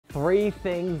3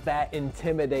 things that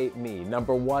intimidate me.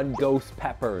 Number 1, ghost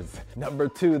peppers. Number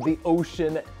 2, the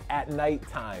ocean at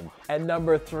nighttime. And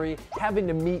number 3, having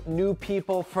to meet new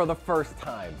people for the first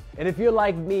time. And if you're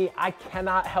like me, I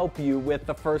cannot help you with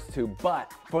the first 2,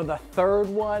 but for the third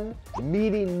one,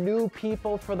 meeting new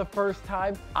people for the first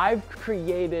time, I've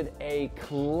created a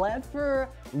clever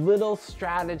little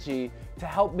strategy to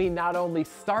help me not only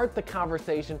start the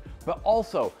conversation, but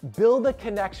also build a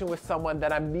connection with someone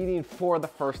that I'm meeting for the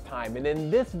first time. And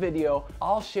in this video,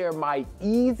 I'll share my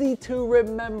easy to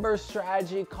remember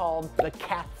strategy called the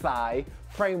C.A.T.S.I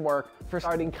framework for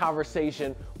starting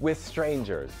conversation with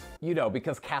strangers. You know,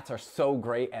 because cats are so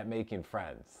great at making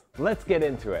friends. Let's get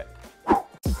into it.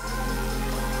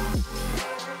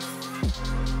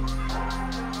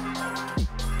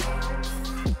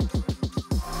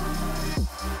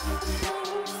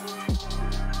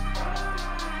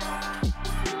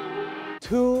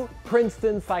 Two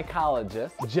Princeton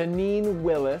psychologists, Janine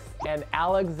Willis and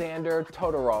Alexander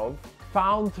Todorov,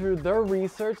 found through their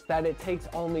research that it takes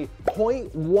only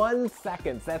 0.1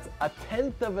 seconds, that's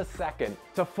 1/10 of a second,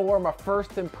 to form a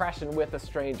first impression with a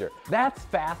stranger. That's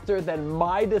faster than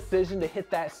my decision to hit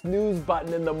that snooze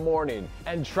button in the morning.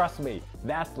 And trust me,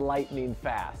 that's lightning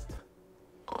fast.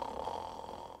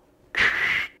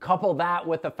 Couple that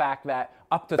with the fact that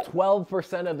up to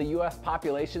 12% of the US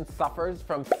population suffers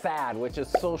from SAD, which is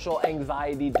social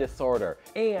anxiety disorder.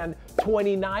 And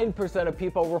 29% of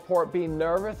people report being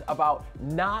nervous about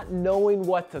not knowing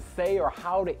what to say or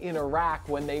how to interact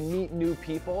when they meet new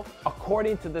people,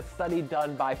 according to the study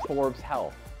done by Forbes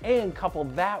Health. And couple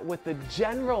that with the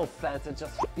general sense of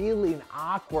just feeling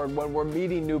awkward when we're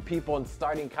meeting new people and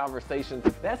starting conversations.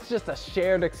 That's just a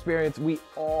shared experience we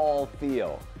all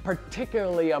feel,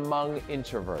 particularly among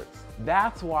introverts.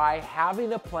 That's why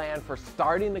having a plan for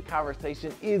starting the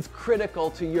conversation is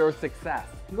critical to your success.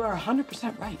 You are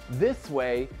 100% right. This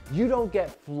way, you don't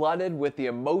get flooded with the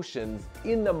emotions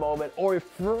in the moment or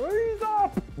freeze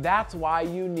up. That's why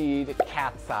you need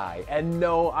C.A.T.S.I. And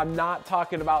no, I'm not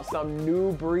talking about some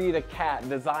new breed of cat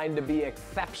designed to be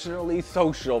exceptionally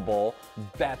sociable.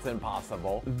 That's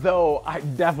impossible. Though I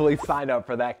definitely sign up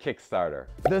for that Kickstarter.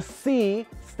 The C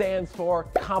stands for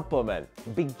compliment.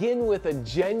 Begin with a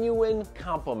genuine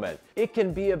compliment. It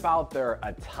can be about their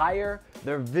attire,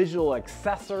 their visual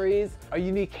accessories, a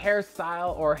unique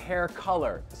hairstyle or hair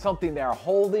color, something they're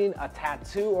holding, a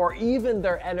tattoo, or even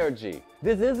their energy.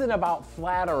 This isn't about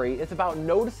flattery, it's about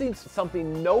noticing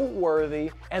something noteworthy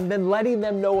and then letting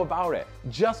them know about it.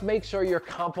 Just make sure your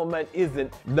compliment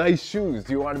isn't, "Nice shoes,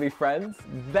 do you want to be friends?"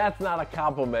 That's not a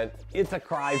compliment, it's a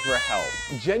cry for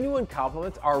help. Genuine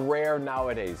compliments are rare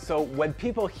nowadays, so when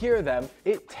people hear them,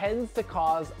 it tends to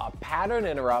cause a pattern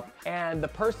interrupt and the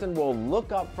person will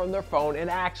look up from their phone and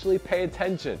actually pay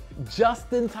attention.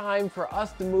 Just in time for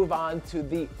us to move on to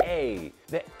the A.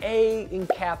 The A in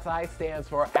C.A.T.S.I stands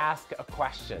for ask a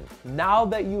question. Now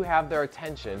that you have their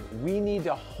attention, we need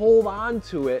to hold on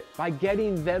to it by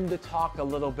getting them to talk a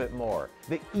little bit more.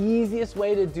 The easiest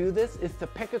way to do this is to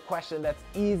pick a question that's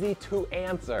easy to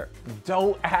answer.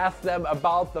 Don't ask them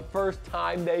about the first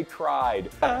time they cried.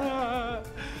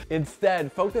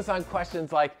 Instead, focus on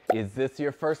questions like, is this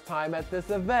your first time at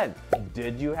this event?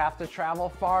 Did you have to travel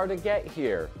far to get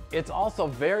here? It's also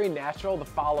very natural to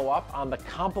follow up on the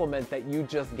compliment that you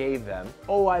just gave them.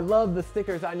 Oh, I love the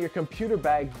stickers on your computer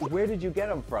bag. Where did you get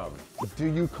them from? Do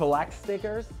you collect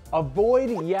stickers?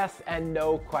 Avoid yes and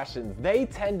no questions. They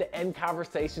tend to end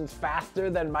conversations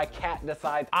faster than my cat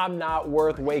decides I'm not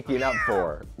worth waking up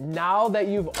for. Now that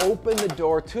you've opened the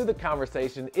door to the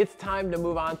conversation, it's time to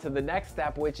move on to the next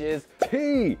step, which is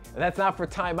T. That's not for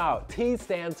timeout. T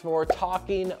stands for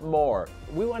talking more.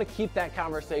 We want to keep that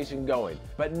conversation going,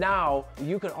 but now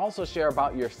you can also share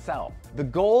about yourself. The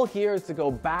goal here is to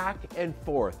go back and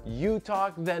forth. You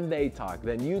talk, then they talk,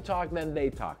 then you talk, then they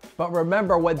talk. But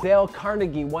remember what Dale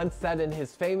Carnegie once said in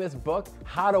his famous book,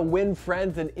 How to Win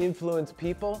Friends and Influence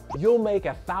People? You'll make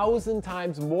 1,000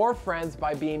 times more friends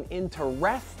by being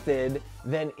interested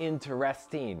than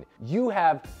interesting. You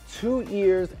have 2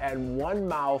 ears and 1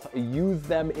 mouth. Use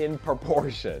them in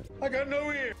proportion. I got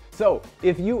no ear. So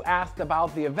if you asked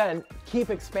about the event, keep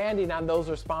expanding on those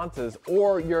responses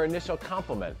or your initial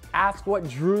compliment. Ask what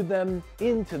drew them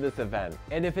into this event,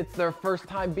 and if it's their first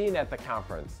time being at the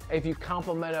conference. If you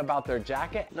compliment about their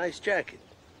jacket, Nice jacket.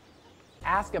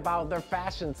 ask about their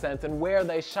fashion sense and where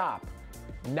they shop.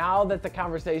 Now that the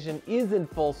conversation is in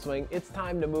full swing, it's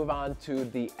time to move on to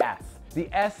the S. The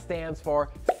S stands for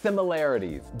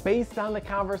similarities. Based on the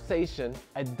conversation,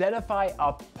 identify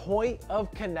a point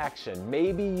of connection.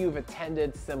 Maybe you've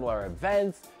attended similar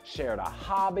events, shared a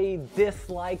hobby,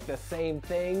 disliked the same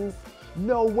things.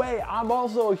 No way, I'm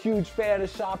also a huge fan of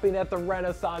shopping at the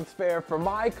Renaissance Fair for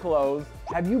my clothes.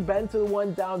 Have you been to the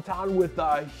one downtown with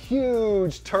the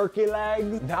huge turkey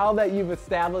legs? Now that you've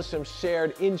established some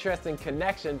shared interests and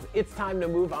connections, it's time to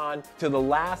move on to the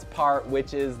last part,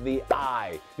 which is the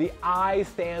I. The I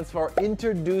stands for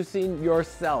introducing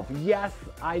yourself. Yes,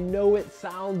 I know it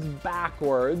sounds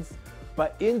backwards,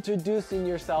 but introducing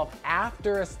yourself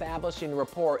after establishing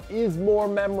rapport is more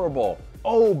memorable.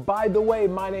 Oh, by the way,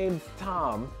 my name's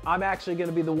Tom. I'm actually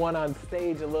gonna be the one on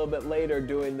stage a little bit later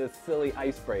doing this silly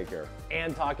icebreaker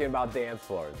and talking about dance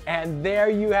floors. And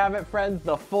there you have it, friends,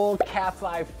 the full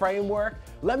C.A.T.S.I framework.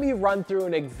 Let me run through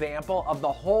an example of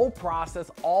the whole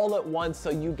process all at once so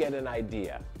you get an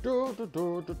idea.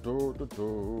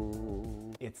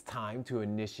 It's time to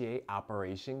initiate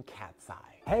Operation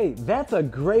C.A.T.S.I. Hey, that's a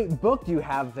great book you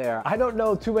have there. I don't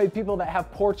know too many people that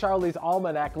have Poor Charlie's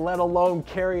Almanac, let alone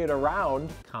carry it around.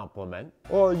 Compliment.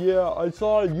 Oh yeah, I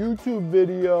saw a YouTube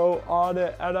video on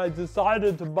it and I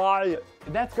decided to buy it.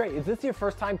 That's great. Is this your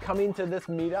first time coming to this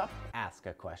meetup? Ask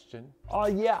a question. Oh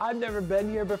yeah, I've never been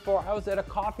here before. I was at a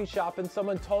coffee shop and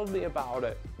someone told me about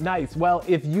it. Nice. Well,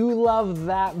 if you love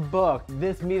that book,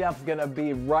 this meetup's gonna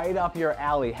be right up your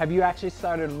alley. Have you actually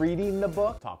started reading the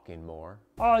book? Talking more.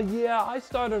 Oh yeah, I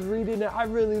started reading it. I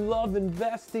really love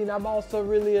investing. I'm also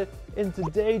really into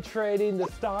day trading, the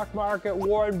stock market,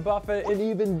 Warren Buffett, and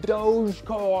even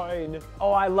Dogecoin.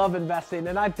 Oh, I love investing,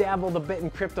 and I've dabbled a bit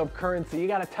in cryptocurrency. You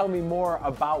gotta tell me more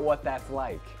about what that's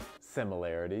like.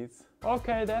 Similarities.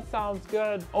 Okay, that sounds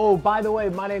good. Oh, by the way,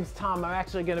 my name's Tom. I'm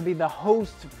actually gonna be the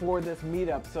host for this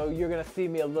meetup, so you're gonna see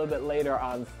me a little bit later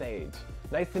on stage.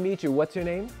 Nice to meet you. What's your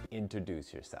name?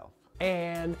 Introduce yourself.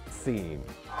 And scene.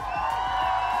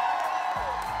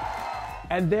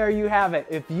 And there you have it.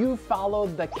 If you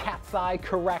followed the C.A.T.S.I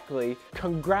correctly,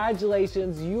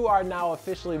 congratulations, you are now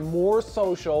officially more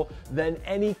social than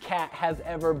any cat has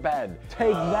ever been.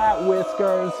 Take that,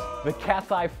 Whiskers. The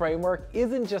C.A.T.S.I framework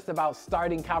isn't just about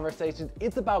starting conversations,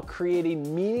 it's about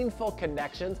creating meaningful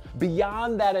connections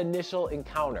beyond that initial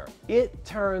encounter. It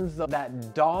turns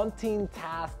that daunting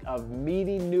task of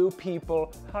meeting new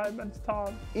people, Hi, my name's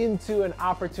Tom, into an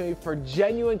opportunity for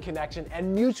genuine connection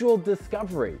and mutual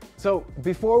discovery. So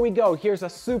before we go, here's a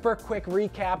super quick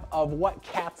recap of what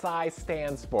C.A.T.S.I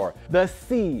stands for. The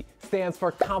C stands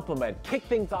for compliment. Kick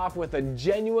things off with a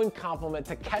genuine compliment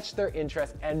to catch their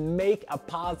interest and make a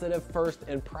positive first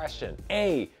impression.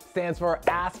 A stands for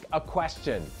ask a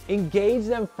question. Engage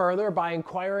them further by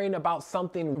inquiring about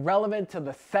something relevant to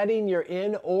the setting you're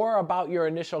in or about your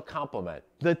initial compliment.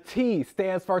 The T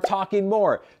stands for talking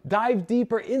more. Dive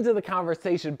deeper into the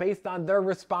conversation based on their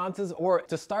responses or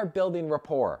to start building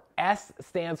rapport. S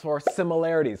stands for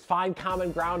similarities. Find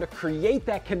common ground to create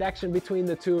that connection between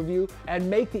the two of you and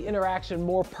make the interaction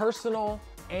more personal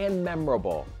and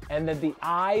memorable. And then the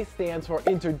I stands for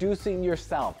introducing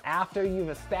yourself. After you've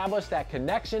established that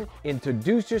connection,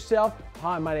 introduce yourself.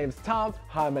 Hi, my name's Tom.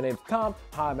 Hi, my name's Tom.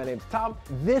 Hi, my name's Tom.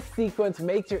 This sequence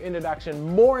makes your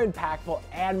introduction more impactful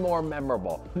and more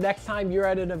memorable. Next time you're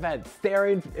at an event,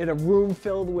 staring in a room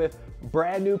filled with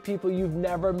brand new people you've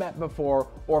never met before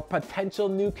or potential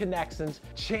new connections,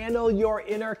 channel your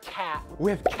inner cat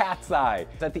with C.A.T.S.I.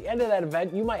 At the end of that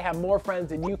event, you might have more friends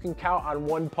than you can count on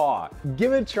one paw.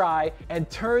 Give it a try and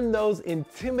turn those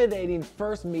intimidating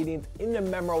first meetings into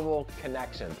memorable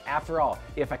connections. After all,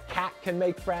 if a cat can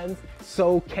make friends,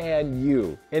 so can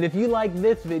you. And if you like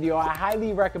this video, I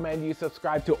highly recommend you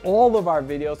subscribe to all of our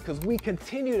videos because we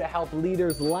continue to help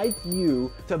leaders like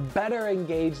you to better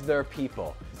engage their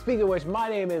people. Speaking of which, my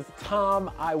name is Tom.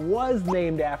 I was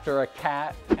named after a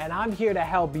cat, and I'm here to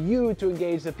help you to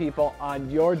engage the people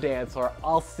on your dance floor.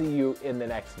 I'll see you in the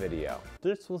next video.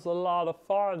 This was a lot of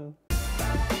fun.